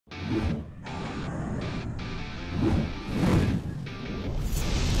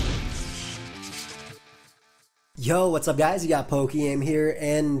Yo, what's up guys? You got pokeaim here,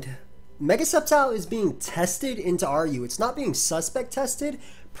 and Mega Sceptile is being tested into RU. It's not being suspect tested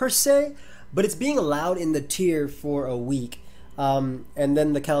per se, but it's being allowed in the tier for a week. And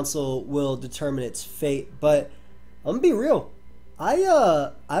then the council will determine its fate. But I'm gonna be real.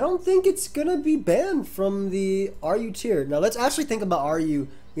 I don't think it's gonna be banned from the RU tier. Now let's actually think about RU,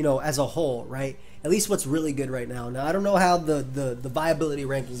 as a whole, right? At least what's really good right now. Now I don't know how the viability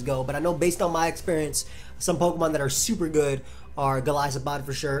rankings go, but I know based on my experience, some Pokemon that are super good are Galizabot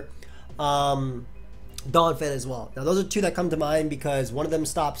for sure, Donphan as well. Now those are two that come to mind because one of them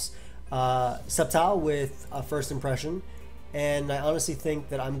stops Sceptile with a first impression, and I honestly think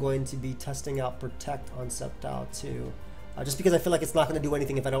that I'm going to be testing out Protect on Sceptile too, just because I feel like it's not going to do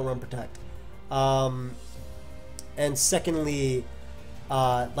anything if I don't run Protect. And secondly,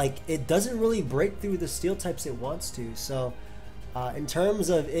 like it doesn't really break through the steel types it wants to. So in terms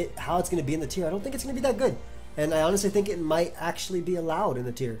of how it's going to be in the tier, I don't think it's going to be that good. And I honestly think it might actually be allowed in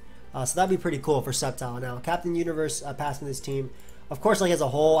the tier. So that'd be pretty cool for Sceptile. Now, Captain Universe passing this team. Of course, like as a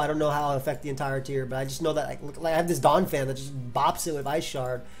whole, I don't know how it'll affect the entire tier, but I just know that like I have this Donphan that just bops it with Ice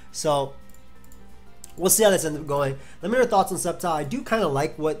Shard. So we'll see how this ends up going. Let me know your thoughts on Sceptile. I do kind of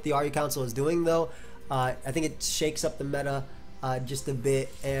like what the RU Council is doing, though. I think it shakes up the meta just a bit,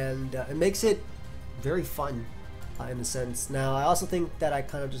 and it makes it very fun in a sense. Now, I also think that I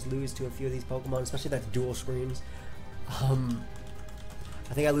kind of just lose to a few of these Pokemon, especially that's dual screens.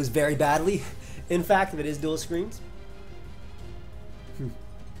 I think I lose very badly, in fact, if it is dual screens.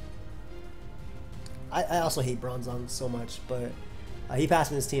 I also hate Bronzong so much, but he passed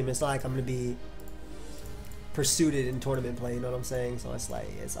me this team. It's not like I'm going to be pursued in tournament play, you know what I'm saying? So it's like,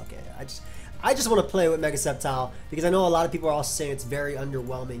 it's okay. I just want to play with Mega Sceptile because I know a lot of people are also saying it's very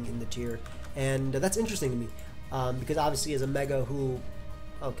underwhelming in the tier, and that's interesting to me because obviously as a Mega who,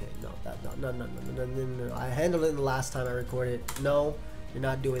 okay, no, I handled it in the last time I recorded. No, you're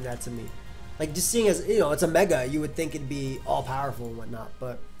not doing that to me. Like just seeing as it's a Mega, you would think it'd be all powerful and whatnot,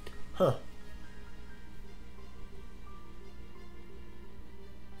 but huh.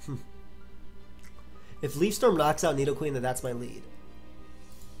 If Leaf Storm knocks out Nidoqueen, then that's my lead.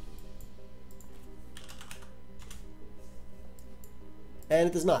 And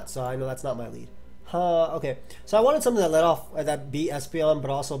it does not, so I know that's not my lead. Okay. So I wanted something that let off that beat Espeon, but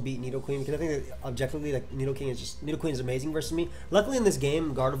also beat Nidoqueen, because I think that objectively, like Nidoqueen is amazing versus me. Luckily in this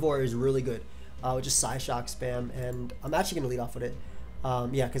game, Gardevoir is really good, with just Psyshock spam, and I'm actually gonna lead off with it.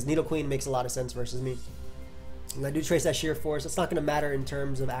 Yeah, because Nidoqueen makes a lot of sense versus me. And I do trace that Sheer Force. It's not gonna matter in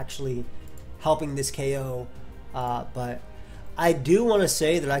terms of actually helping this KO, but I do want to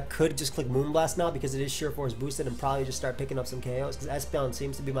say that I could just click Moonblast now because it is Sheer Force boosted and probably just start picking up some KOs because Espeon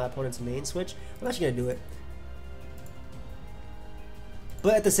seems to be my opponent's main switch. I'm actually going to do it.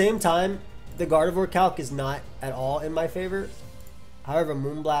 But at the same time, the Gardevoir calc is not at all in my favor. However,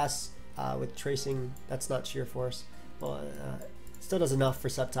 Moonblast with tracing, that's not Sheer Force. Well, still does enough for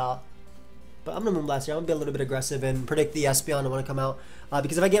Sceptile. But I'm going to Moonblast here. I'm going to be a little bit aggressive and predict the Espeon I want to come out.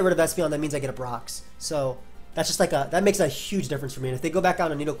 Because if I get rid of Espeon, that means I get up Rocks. So that's just like that makes a huge difference for me. And if they go back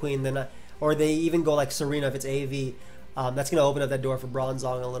out on Nidoqueen, then or they even go like Serena if it's AV, that's going to open up that door for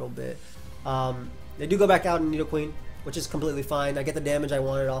Bronzong a little bit. They do go back out on Nidoqueen, which is completely fine. I get the damage I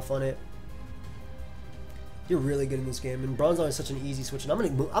wanted off on it. You're really good in this game. And Bronzong is such an easy switch. And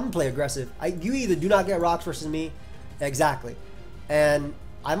I'm gonna play aggressive. You either do not get Rocks versus me. Exactly. And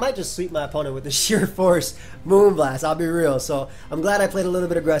I might just sweep my opponent with the Sheer Force Moonblast, I'll be real. So I'm glad I played a little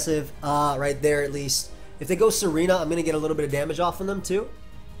bit aggressive right there at least. If they go Serena, I'm going to get a little bit of damage off on them too.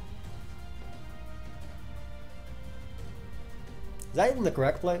 Is that even the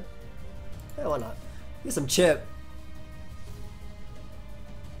correct play? Yeah, why not? Get some chip.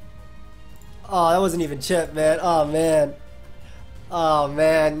 Oh, that wasn't even chip, man. Oh, man. Oh,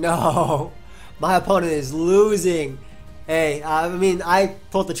 man, no. My opponent is losing. Hey, I mean, I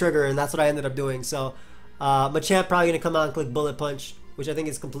pulled the trigger, and that's what I ended up doing. So, Machamp probably going to come out and click Bullet Punch, which I think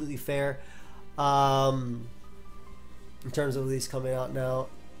is completely fair. In terms of these coming out now.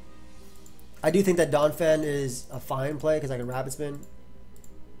 I do think that Donphan is a fine play, because I can Rapid Spin.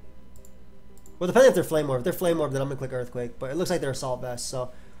 Well, depending if they're Flame Orb. If they're Flame Orb, then I'm going to click Earthquake. But it looks like they're Assault Vest. So, I'm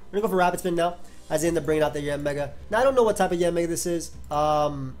going to go for Rapid Spin now, as they end up bringing out the Yanmega. Now, I don't know what type of Yanmega this is.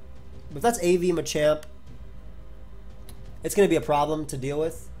 But if that's AV Machamp, it's going to be a problem to deal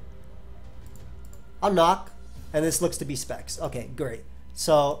with. I'll knock, and this looks to be Specs. Okay, great.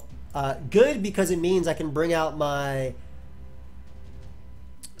 So, good because it means I can bring out my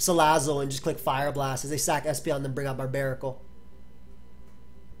Salazzle and just click Fire Blast as they sack Espeon and then bring out Barbaracle.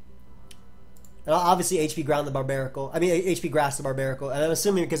 And obviously HP ground the Barbarical. I mean HP grass the Barbarical. And I'm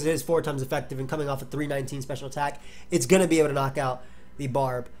assuming because it is 4 times effective and coming off a 319 special attack, it's gonna be able to knock out the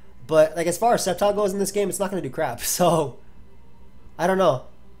Barb. But like as far as Sceptile goes in this game, it's not gonna do crap. So I don't know.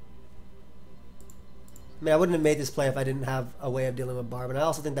 I mean, I wouldn't have made this play if I didn't have a way of dealing with Barb. And I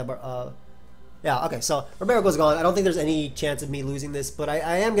also think that yeah, okay, so Barbarical's gone. I don't think there's any chance of me losing this, but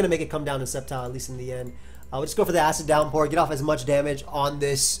I am gonna make it come down to Sceptile, at least in the end. We'll just go for the Acid Downpour, get off as much damage on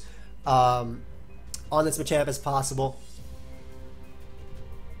this Machamp as possible.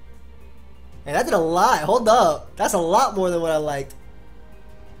 And that did a lot. Hold up. That's a lot more than what I liked.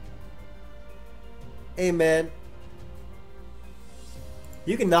 Hey, man.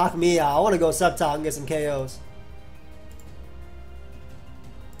 You can knock me out. I want to go Sceptile and get some KOs.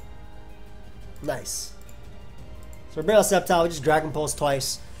 Nice. So we're bringing out Sceptile. We just Dragon Pulse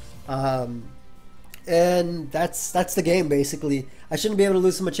twice. And that's the game, basically. I shouldn't be able to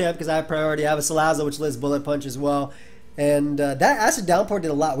lose to Machamp because I have priority. I have a Salazzle, which lives Bullet Punch as well. And that Acid Downpour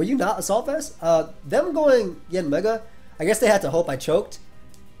did a lot. Were you not Assault Vest? Them going Yen Mega, I guess they had to hope I choked,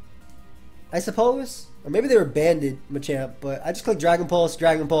 I suppose. Or maybe they were banded Machamp, but I just clicked Dragon Pulse,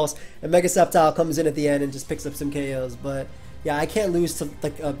 and Mega Sceptile comes in at the end and just picks up some KOs. But yeah, I can't lose to,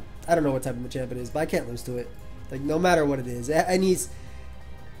 like, I don't know what type of Machamp it is, but I can't lose to it. Like, no matter what it is. I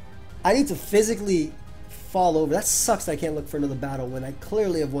need to physically fall over. That sucks that I can't look for another battle when I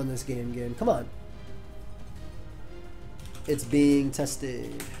clearly have won this game again. Come on. It's being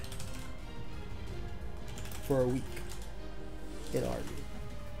tested for a week in RV.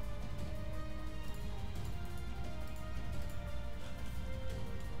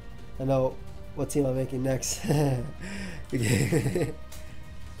 I know what team I'm making next. I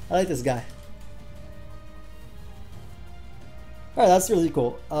like this guy. Alright, that's really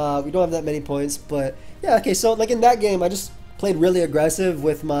cool. We don't have that many points, but yeah, okay, so like in that game, I just played really aggressive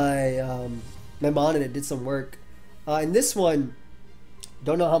with my my Mon and it did some work. In this one,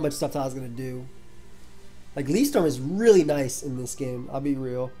 don't know how much Sceptile is going to do. Like, Leaf Storm is really nice in this game, I'll be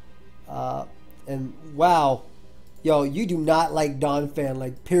real. And wow, yo, you do not like Donphan,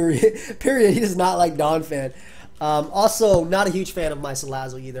 like, period. Period, he does not like Donphan. Also, not a huge fan of my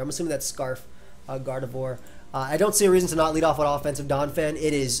Salazzle either. I'm assuming that's Scarf, Gardevoir. I don't see a reason to not lead off with offensive Donphan.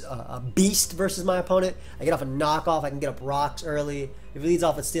 It is a beast versus my opponent. I get off a knockoff. I can get up rocks early. If he leads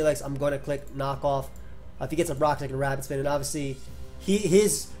off with Steelix, I'm going to click knockoff. If he gets up rocks, I can Rapid Spin. And obviously,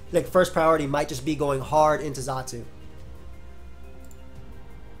 his like first priority might just be going hard into Xatu.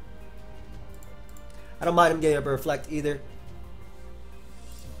 I don't mind him getting up a Reflect either.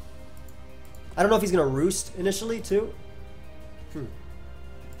 I don't know if he's going to Roost initially, too.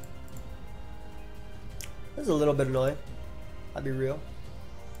 This is a little bit annoying. I'll be real.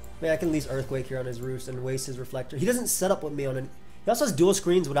 I mean, I can at least Earthquake here on his Roost and waste his Reflector. He doesn't set up with me on any... He also has dual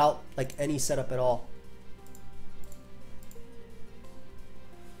screens without, like, any setup at all.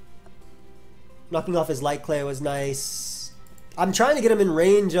 Knocking off his Light Clay was nice. I'm trying to get him in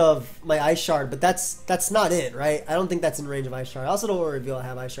range of my Ice Shard, but that's not it, right? I don't think that's in range of Ice Shard. I also don't want to reveal I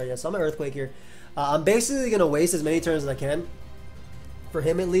have Ice Shard yet, so I'm going to Earthquake here. I'm basically going to waste as many turns as I can. For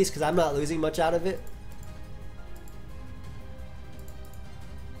him, at least, because I'm not losing much out of it.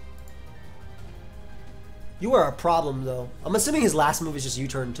 You are a problem, though. I'm assuming his last move is just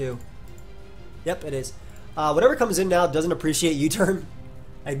U-turn, too. Yep, it is. Whatever comes in now doesn't appreciate U-turn.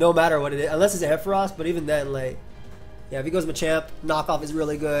 Like, no matter what it is. Unless it's a Ampharos, but even then, like... Yeah, if he goes Machamp, knockoff is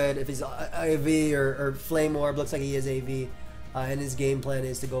really good. If he's AV or Flame Orb, looks like he is AV. And his game plan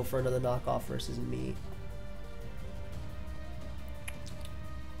is to go for another knockoff versus me.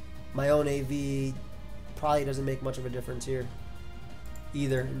 My own AV probably doesn't make much of a difference here.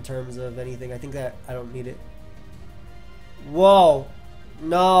 Either, in terms of anything. I think that I don't need it. Whoa!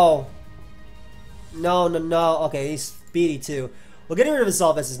 No! No, no, no. Okay, he's speedy too. Well, getting rid of his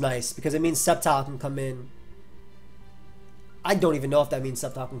Assault Vest is nice because it means Sceptile can come in. I don't even know if that means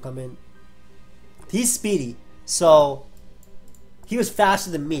Sceptile can come in. He's speedy, so he was faster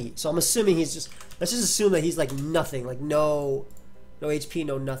than me. So I'm assuming he's just... Let's just assume that he's like nothing. Like no HP,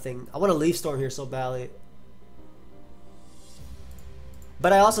 no nothing. I want to Leaf Storm here so badly.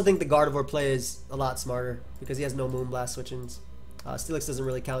 But I also think the Gardevoir play is a lot smarter because he has no Moonblast switch-ins. Steelix doesn't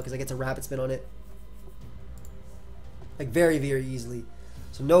really count because I get to Rapid Spin on it. Like very, very easily.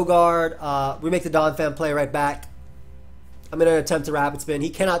 So no guard. We make the Donphan play right back. I'm going to attempt to Rapid Spin. He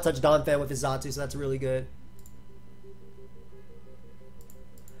cannot touch Donphan with his Xatu, so that's really good.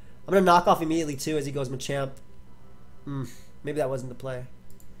 I'm going to knock off immediately too as he goes Machamp. Maybe that wasn't the play.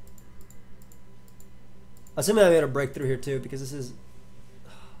 Assuming I made a breakthrough here too because this is...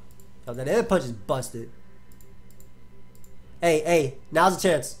 Oh, that air punch is busted. Hey, hey, now's the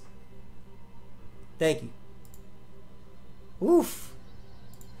chance. Thank you. Oof.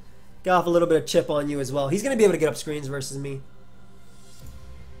 Got off a little bit of chip on you as well. He's going to be able to get up screens versus me.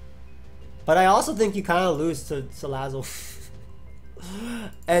 But I also think you kind of lose to Salazzle.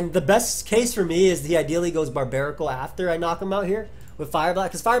 And the best case for me is he ideally goes Barbarical after I knock him out here with Fire Blast,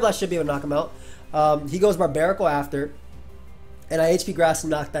 because Fire Blast should be able to knock him out. He goes Barbarical after, and I HP Grass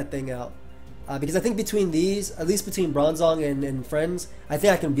and knock that thing out. Because I think between these, at least between Bronzong and Friends, I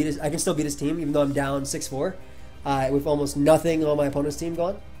think I can beat his, I can still beat his team even though I'm down 6-4 with almost nothing on my opponent's team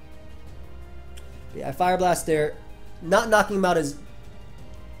gone. Yeah, I Fire Blast there, not knocking him out is.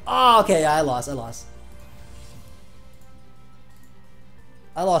 Oh, okay, yeah, I lost. I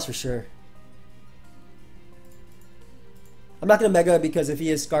lost for sure. I'm not going to Mega because if he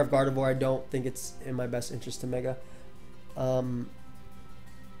is Scarf Gardevoir, I don't think it's in my best interest to Mega.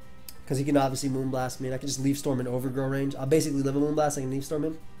 Because he can obviously Moonblast me, and I can just Leaf Storm in Overgrow range. I'll basically live a Moonblast, I can Leaf Storm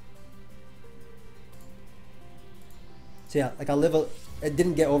him. So yeah, like I'll live a... It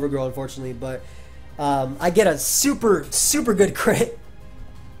didn't get Overgrow, unfortunately, but I get a super good crit.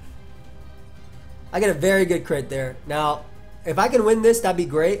 I get a very good crit there. Now, if I can win this, that'd be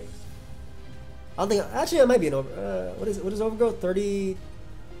great. I don't think... Actually, I might be an over... what is Overgrow? 30...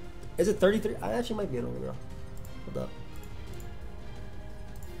 Is it 33? I actually might be an Overgrow. Hold up.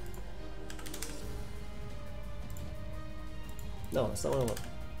 No, that's not what I want.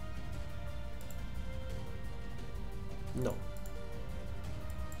 No.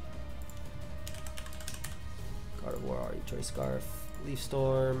 Gardevoir, are you Choice Scarf? Leaf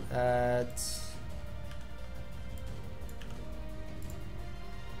Storm at...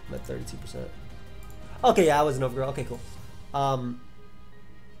 I'm at 32%. Okay, yeah, I was an Overgrow. Okay, cool.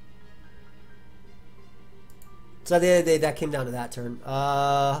 So at the end of the day, that came down to that turn.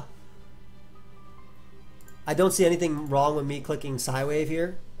 I don't see anything wrong with me clicking Psywave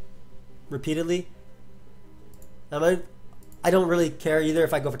here repeatedly. I don't really care either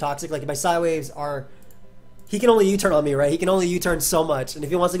if I go for Toxic. Like, if my Psywaves are... He can only U-turn on me, right? He can only U-turn so much. And if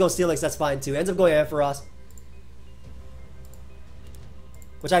he wants to go Steelix, that's fine too. Ends up going Ampharos,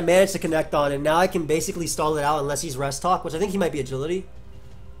 which I managed to connect on. And now I can basically stall it out unless he's Rest Talk, which I think he might be Agility.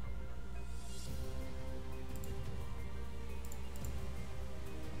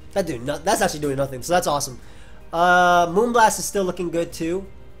 That's actually doing nothing, so that's awesome. Moonblast is still looking good too.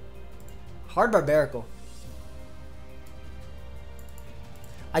 Hard Barbarical.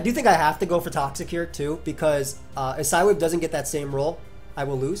 I do think I have to go for Toxic here too, because if Psywave doesn't get that same roll, I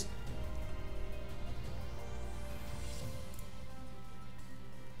will lose.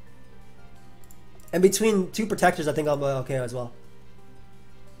 And between two protectors, I think I'll be okay as well.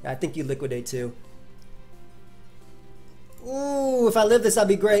 Yeah, I think you liquidate too. Ooh, if I live this, that'd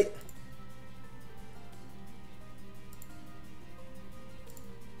be great.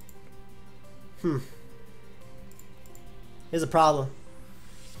 Here's a problem.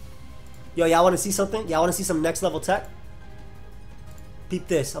 Yo, y'all want to see something? Y'all want to see some next level tech? Peep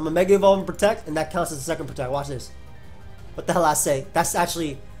this. I'm a Mega Evolve and Protect, and that counts as a second Protect. Watch this. What the hell I say? That's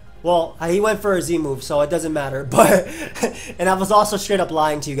actually... Well, he went for a Z move, so it doesn't matter. But... and I was also straight up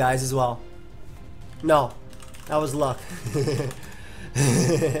lying to you guys as well. No. That was luck.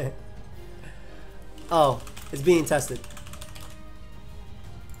 Oh, it's being tested.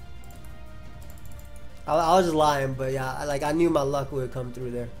 I was just lying, but yeah, I knew my luck would come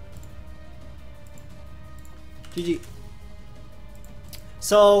through there. GG.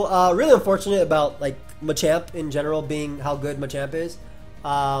 So, really unfortunate about like Machamp in general being how good Machamp is.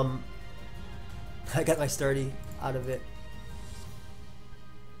 I got my sturdy out of it.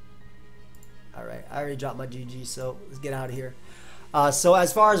 Alright, I already dropped my GG, so let's get out of here. So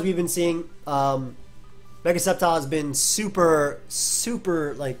as far as we've been seeing, Mega Sceptile has been super,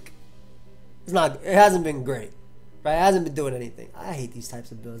 like, it hasn't been great. Right? It hasn't been doing anything. I hate these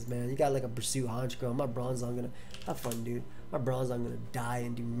types of builds, man. You got like a Pursuit Honchkrow. My Bronzong gonna have fun, dude. My Bronzong gonna die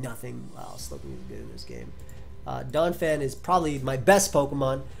and do nothing. Wow, Slowpoke is good in this game. Donphan is probably my best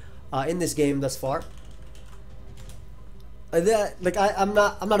Pokemon in this game thus far. I'm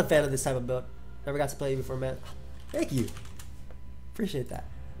not a fan of this type of build. Never got to play it before, man. Thank you. Appreciate that.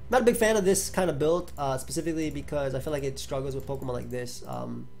 I'm not a big fan of this kind of build, specifically because I feel like it struggles with Pokemon like this.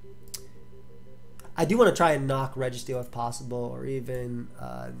 I do want to try and knock Registeel if possible, or even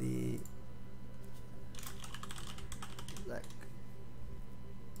the... Like,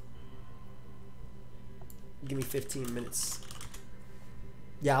 give me 15 minutes.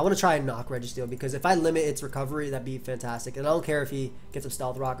 Yeah, I want to try and knock Registeel, because if I limit its recovery, that'd be fantastic. And I don't care if he gets a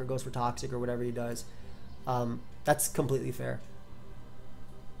Stealth Rock or goes for Toxic or whatever he does. That's completely fair.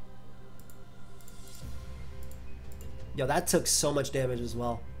 Yo, that took so much damage as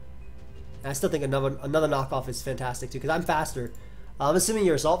well. And I still think another knockoff is fantastic too, because I'm faster. I'm assuming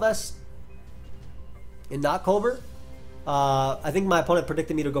you're Assault Vest and not Cobra. I think my opponent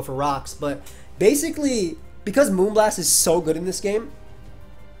predicted me to go for Rocks, but basically, because Moonblast is so good in this game,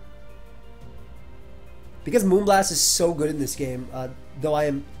 though I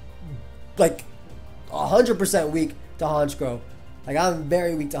am like 100% weak to Honchkrow. Like, I'm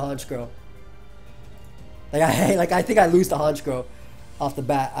very weak to Honchkrow. I think I lose to Honchkrow off the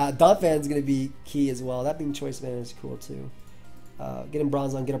bat. Donphan's gonna be key as well. That being Choice Man is cool too. Getting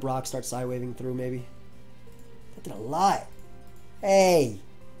Bronze on, get up Rock, start side waving through maybe. That did a lot. Hey.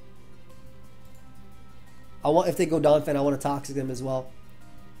 If they go Donphan, I want to Toxic them as well.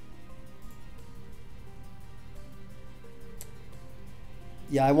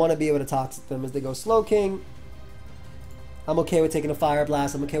 Yeah, I want to be able to Toxic them as they go Slowking. I'm okay with taking a Fire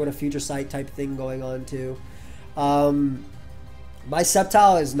Blast. I'm okay with a Future Sight type thing going on too. My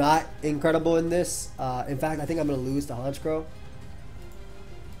Sceptile is not incredible in this. In fact, I think I'm going to lose to Honchkrow.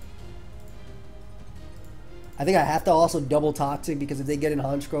 I think I have to also double Toxic, because if they get in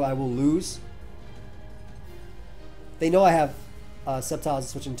Honchkrow, I will lose. They know I have Sceptiles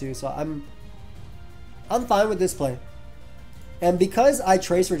switching too, so I'm fine with this play. And because I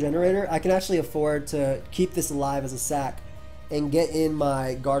Trace Regenerator, I can actually afford to keep this alive as a sack and get in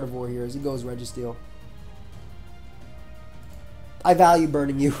my Gardevoir here as he goes Registeel. I value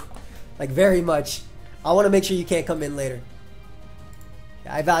burning you, like, very much. I want to make sure you can't come in later.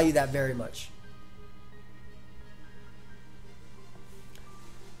 Yeah, I value that very much.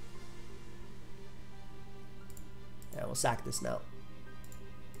 Yeah, we'll sack this now.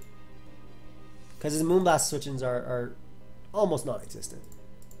 Because his Moonblast switch-ins are almost non-existent.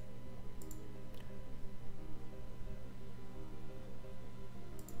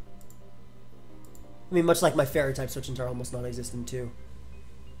 I mean, much like my Fairy type switch-ins are almost non-existent too.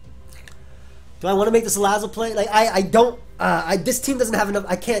 Do I want to make this Salazzle play? Like, I don't. This team doesn't have enough.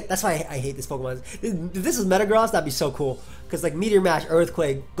 I can't. That's why I hate this Pokemon. If this is Metagross, that'd be so cool. Because, like, Meteor Mash,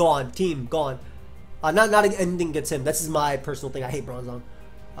 Earthquake, gone. Team, gone. Not anything against him. This is my personal thing. I hate Bronzong.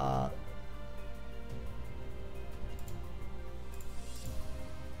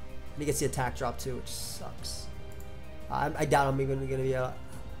 He gets the attack drop too, which sucks. I doubt I'm even going to be able.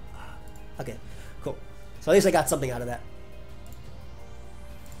 Okay, cool. So at least I got something out of that.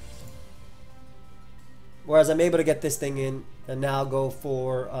 Whereas I'm able to get this thing in and now go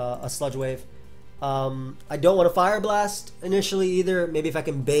for a Sludge Wave. I don't want a Fire Blast initially either. Maybe if I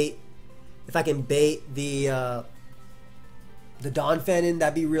can bait the Donphan in,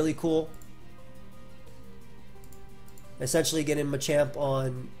 that'd be really cool. Essentially getting Machamp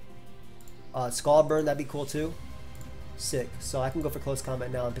on Scald Burn, that'd be cool too. Sick. So I can go for Close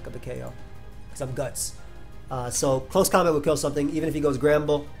Combat now and pick up a KO. Because I'm Guts. So Close Combat will kill something, even if he goes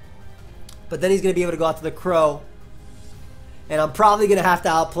Gramble. But then he's going to be able to go after the Crow. And I'm probably going to have to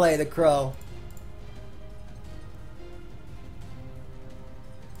outplay the Crow.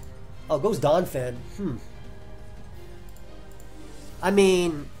 Oh, goes Donphan. I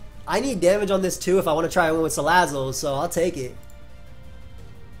mean, I need damage on this too if I want to try and win with Salazzle, so I'll take it.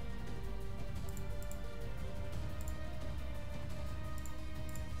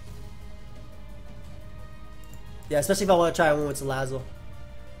 Yeah, especially if I want to try and win with Salazzle.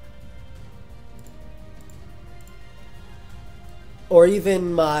 Or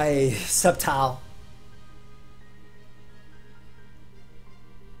even my Sceptile.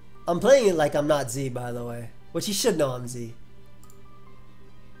 I'm playing it like I'm not Z, by the way. Which you should know I'm Z.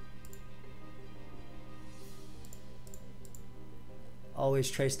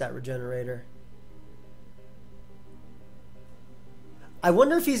 Always trace that Regenerator. I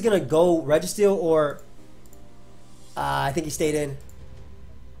wonder if he's going to go Registeel or... I think he stayed in.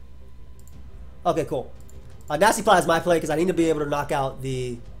 Okay, cool. Nasty Plot is my play because I need to be able to knock out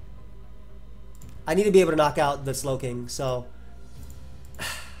the... Slowking, so...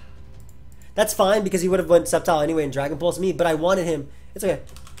 That's fine because he would have went Sceptile anyway and Dragon Pulse me, but I wanted him... It's okay.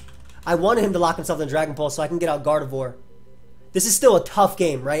 I wanted him to lock himself in Dragon Pulse so I can get out Gardevoir. This is still a tough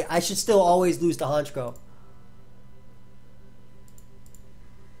game, right? I should still always lose to Honchkrow.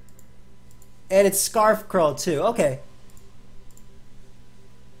 And it's Scarf Curl too. Okay.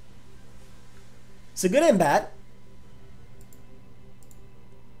 So good and bad.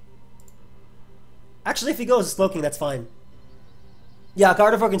 Actually, if he goes Slowking, that's fine. Yeah,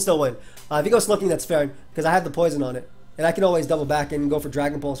 Gardevoir can still win. If he goes Slowking, that's fair, because I have the poison on it. And I can always double back and go for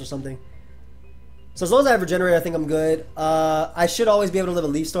Dragon Pulse or something. So as long as I have Regenerate, I think I'm good. I should always be able to live a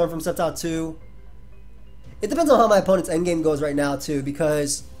Leaf Storm from Sceptile too. It depends on how my opponent's endgame goes right now too,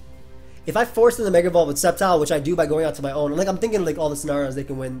 because If I force them to Mega Evolve with Sceptile, which I do by going out to my own, like I'm thinking like all the scenarios they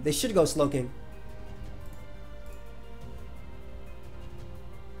can win, they should go Slowking.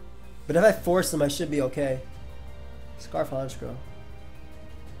 But if I force them, I should be okay. Scarf Honchkrow.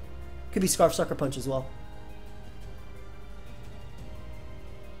 Could be Scarf Sucker Punch as well.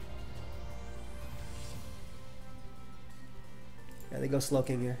 Yeah, they go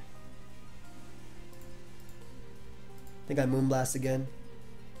Slowking here. I think I Moonblast again.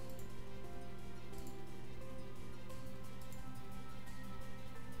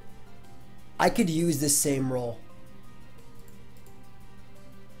 I could use this same roll.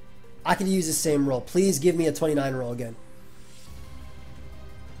 I could use the same roll. Please give me a 29 roll again.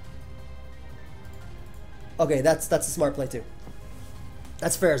 Okay, that's a smart play too.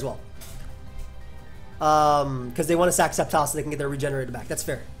 That's fair as well. Because they want to sack Sceptile so they can get their regenerator back. That's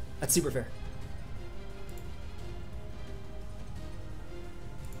fair. That's super fair.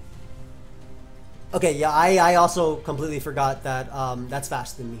 Okay, yeah, I also completely forgot that that's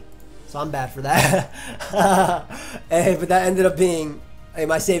faster than me. So I'm bad for that. Hey, but that ended up being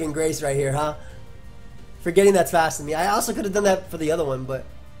my saving grace right here, huh? Forgetting that's faster than me. I also could have done that for the other one, but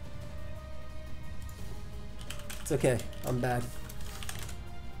it's okay. I'm bad.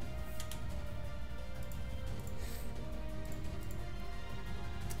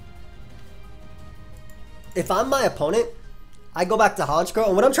 If I'm my opponent, I go back to Honchkrow,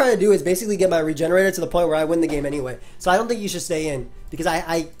 and what I'm trying to do is basically get my regenerator to the point where I win the game anyway. So I don't think you should stay in, because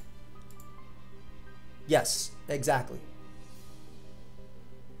yes, exactly.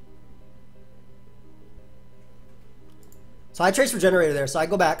 So I trace regenerator there, so I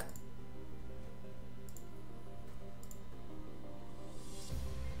go back.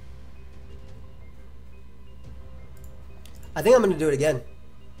 I think I'm going to do it again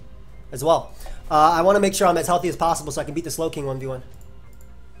as well. I want to make sure I'm as healthy as possible so I can beat the Slowking 1v1.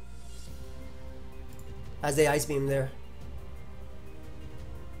 As they Ice Beam there.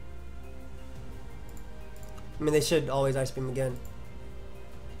 I mean, they should always Ice Beam again.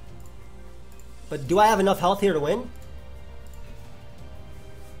 But do I have enough health here to win?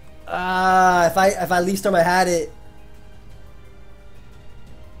 If I Leaf Storm, I had it.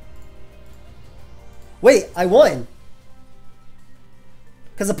 Wait, I won.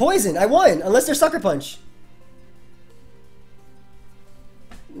 Because of poison, I won. Unless they're Sucker Punch.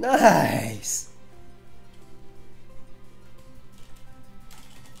 Nice.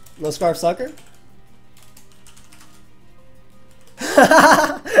 No Scarf Sucker?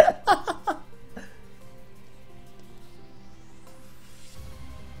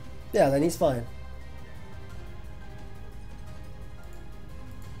 Yeah, then he's fine.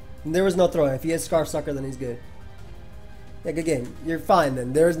 There was no throw. If he has Scarf Sucker, then he's good. Yeah, good game. You're fine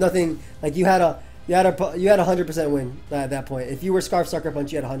then. There was nothing like you had a 100% win at that point. If you were Scarf Sucker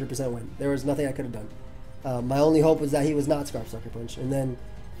Punch, you had 100% win. There was nothing I could have done. My only hope was that he was not Scarf Sucker Punch, and then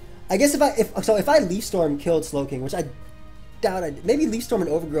I guess if I Leaf Storm killed Slowking, which I doubt I did. Maybe Leaf Storm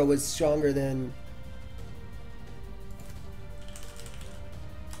and Overgrow was stronger than.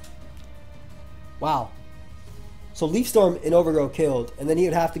 Wow. So Leaf Storm and Overgrow killed, and then he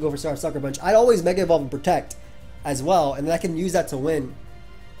would have to go for Scarf Sucker Punch. I'd always Mega Evolve and Protect as well, and then I can use that to win.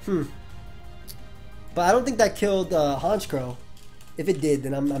 But I don't think that killed Honchkrow. If it did,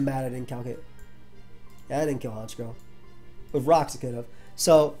 then I'm mad I didn't calc it. Yeah, I didn't kill Honchkrow. With rocks, it could have.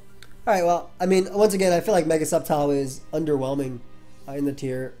 So, alright, well, I mean, once again, I feel like Mega Sceptile is underwhelming in the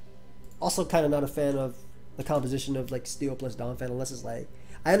tier. Also kind of not a fan of the composition of like Steel plus Donphan, unless it's like,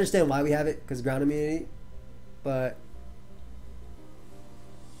 I understand why we have it, because ground immunity, but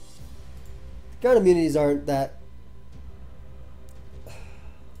ground immunities aren't that.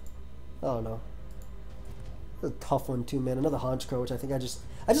 I don't know. That's a tough one too, man. Another Honchkrow, which I think I just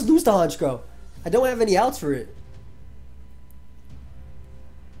lose to Honchkrow. I don't have any outs for it.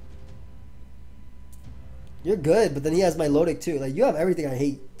 You're good, but then he has my Lodic too. Like, you have everything I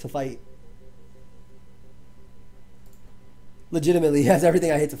hate to fight. Legitimately, he has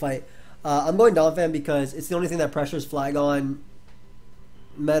everything I hate to fight. I'm going Donphan because it's the only thing that pressures Flygon,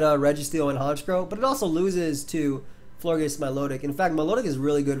 Meta, Registeel, and Honchkrow, but it also loses to Florges, Milotic. In fact, Milotic is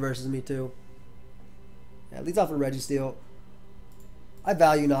really good versus me too. Yeah, it leads off with Registeel. I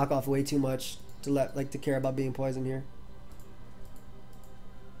value knockoff way too much to care about being poisoned here.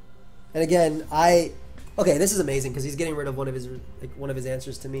 And again, okay, this is amazing because he's getting rid of one of his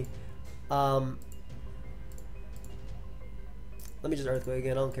answers to me. Let me just Earthquake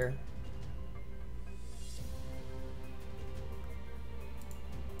again. I don't care.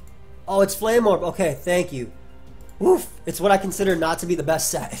 Oh, it's Flame Orb. Okay, thank you. Oof, it's what I consider not to be the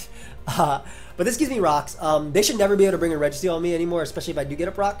best set. But this gives me rocks. They should never be able to bring a Registeel on me anymore, especially if I do get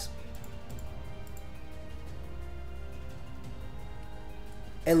up rocks.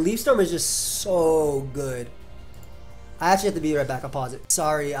 And Leaf Storm is just so good. I actually have to be right back. I'll pause it.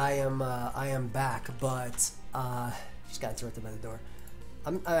 Sorry, I am back, but just got interrupted by the door.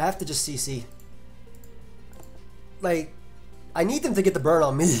 I have to just CC. Like, I need them to get the burn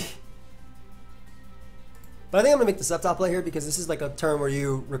on me. But I think I'm gonna make the Sceptile play here because this is like a turn where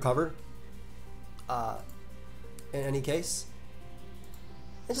you recover. In any case,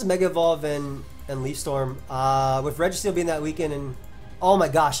 and just Mega Evolve and Leaf Storm. With Registeel being that weekend, and oh my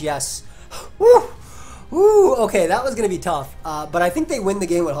gosh, yes. Woo! Woo! Okay, that was gonna be tough. But I think they win the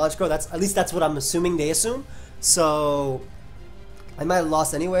game with Honchkrow. At least that's what I'm assuming they assume. So I might have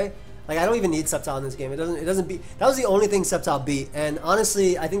lost anyway. Like, I don't even need Sceptile in this game. It doesn't beat. That was the only thing Sceptile beat. And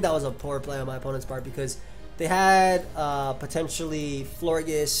honestly, I think that was a poor play on my opponent's part because they had potentially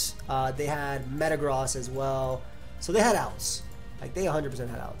Florges. They had Metagross as well. So they had outs. Like, they 100%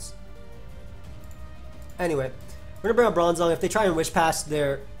 had outs. Anyway, we're going to bring up Bronzong. If they try and Wish Pass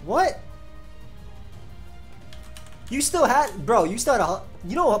their... What? You still had... Bro, you still had a...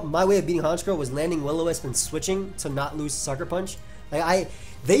 You know what my way of beating Honchkrow was landing Will-O-Wisp and switching to not lose Sucker Punch? Like,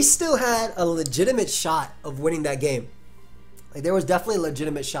 they still had a legitimate shot of winning that game. Like, there was definitely a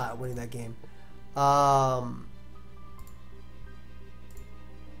legitimate shot of winning that game.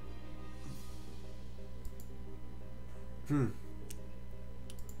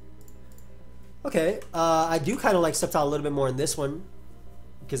 Okay, I do kind of like Sceptile a little bit more in this one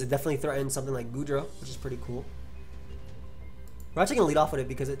because it definitely threatens something like Goodra, which is pretty cool. We're actually gonna lead off with it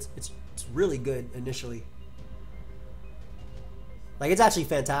because it's really good initially. Like, it's actually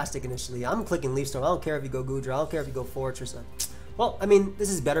fantastic initially. I'm clicking Leaf Storm. I don't care if you go Goodra. I don't care if you go Fortress. Well, I mean, this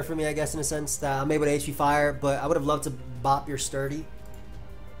is better for me, I guess, in a sense that I'm able to HP Fire, but I would have loved to bop your Sturdy.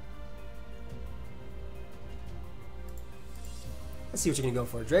 Let's see what you're going to go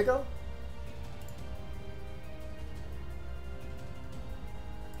for. Draco?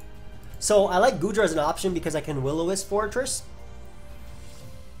 So, I like Goodra as an option because I can Will-O-Wisp Fortress.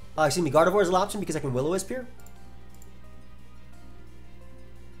 Excuse me, Gardevoir is an option because I can Will-O-Wisp here.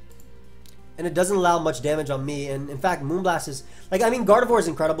 And it doesn't allow much damage on me. And in fact, Moonblast is... Like, I mean, Gardevoir is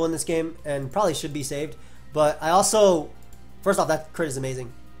incredible in this game and probably should be saved. But I also... First off, that crit is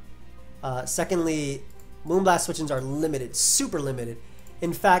amazing. Secondly, Moonblast switch-ins are limited. Super limited.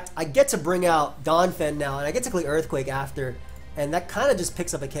 In fact, I get to bring out Donphan now. And I get to click Earthquake after. And that kind of just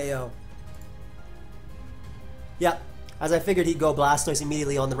picks up a KO. Yep. As I figured he'd go Blastoise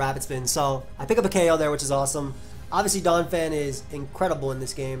immediately on the Rapid Spin. So, I pick up a KO there, which is awesome. Obviously, Donphan is incredible in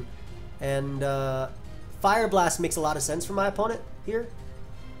this game. And Fire Blast makes a lot of sense for my opponent here.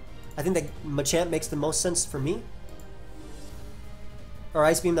 I think that Machamp makes the most sense for me. Or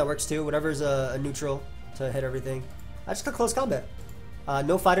Ice Beam, that works too. Whatever's a neutral to hit everything. I just got Close Combat.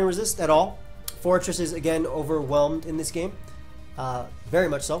 No fighting resist at all. Fortress is, again, overwhelmed in this game. Very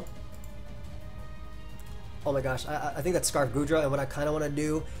much so. Oh my gosh, I think that's Scarf Goodra, and what I kind of want to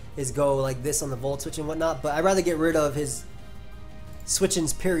do is go like this on the Volt Switch and whatnot, but I'd rather get rid of his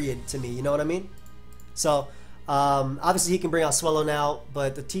switch-ins period to me, you know what I mean? So, obviously he can bring out Swellow now,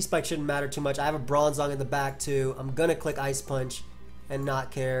 but the T-Spike shouldn't matter too much. I have a Bronzong in the back too. I'm going to click Ice Punch and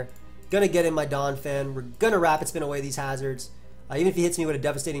not care. Going to get in my Donphan. We're going to Rapid Spin away these hazards. Even if he hits me with a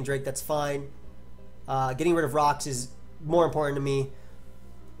Devastating Drake, that's fine. Getting rid of rocks is more important to me.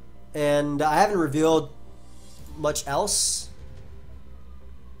 And I haven't revealed much else.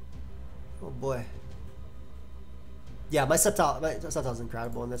 Oh boy. Yeah, my Sceptile is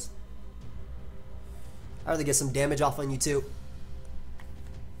incredible in this. I'd rather get some damage off on you too.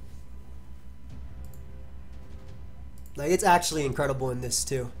 Like, it's actually incredible in this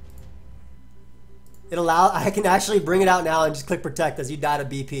too. I can actually bring it out now and just click Protect as you die to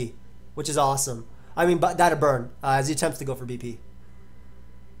BP, which is awesome. I mean, die to Burn as he attempts to go for BP.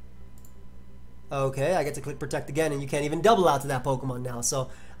 Okay, I get to click Protect again, and you can't even double out to that Pokemon now. So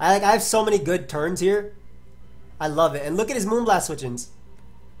I have so many good turns here. I love it. And look at his Moonblast switch-ins.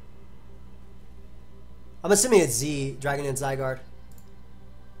 I'm assuming it's Z, Dragon and Zygarde.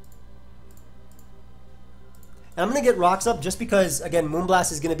 And I'm going to get Rocks up just because, again,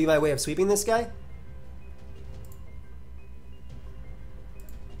 Moonblast is going to be my way of sweeping this guy.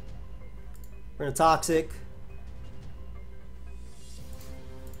 We're going to Toxic.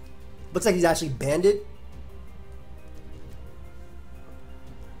 Looks like he's actually banded.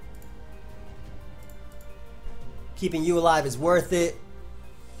 Keeping you alive is worth it.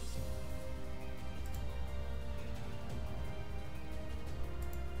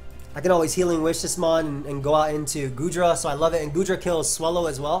 I can always Healing Wish this mon and go out into Goodra, so I love it. And Goodra kills Swellow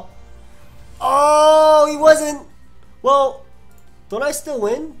as well. Oh, he wasn't. Well, don't I still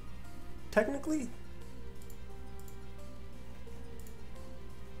win? Technically?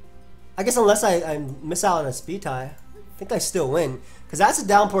 I guess unless I miss out on a speed tie, I think I still win. Because Acid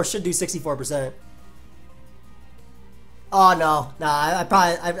Downpour should do 64%. Oh, no. Nah,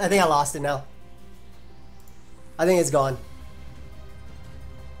 I think I lost it now. I think it's gone.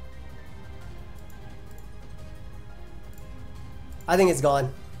 I think it's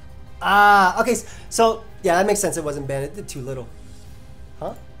gone. Ah, okay. So, yeah, that makes sense. It wasn't banned. It did too little.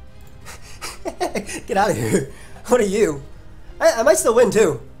 Huh? Get out of here. What are you? I might still win,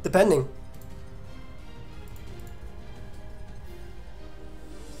 too. Depending.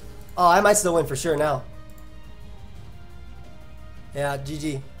 Oh, I might still win for sure now. Yeah,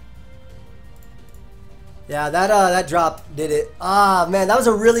 GG. Yeah, that drop did it. Ah, man, that was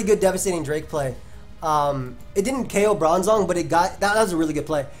a really good devastating Drake play. It didn't KO Bronzong, but it got that was a really good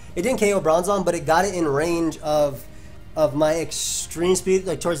play. It didn't KO Bronzong, but it got it in range of my extreme speed,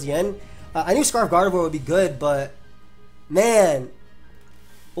 like towards the end. I knew Scarf Gardevoir would be good, but man,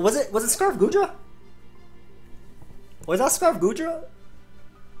 was it Scarf Gudra? Was that Scarf Gudra?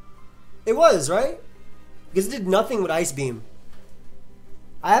 It was, right? Because it did nothing with Ice Beam.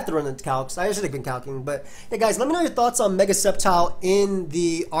 I have to run the calcs. I should have been calcing. But, hey guys, let me know your thoughts on Mega Sceptile in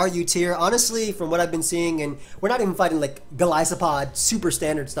the RU tier. Honestly, from what I've been seeing, and we're not even fighting like Golisopod, super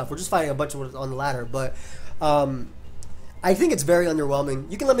standard stuff. We're just fighting a bunch of what on the ladder. But I think it's very underwhelming.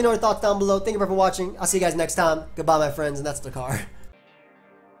 You can let me know your thoughts down below. Thank you for watching. I'll see you guys next time. Goodbye, my friends. And that's the car.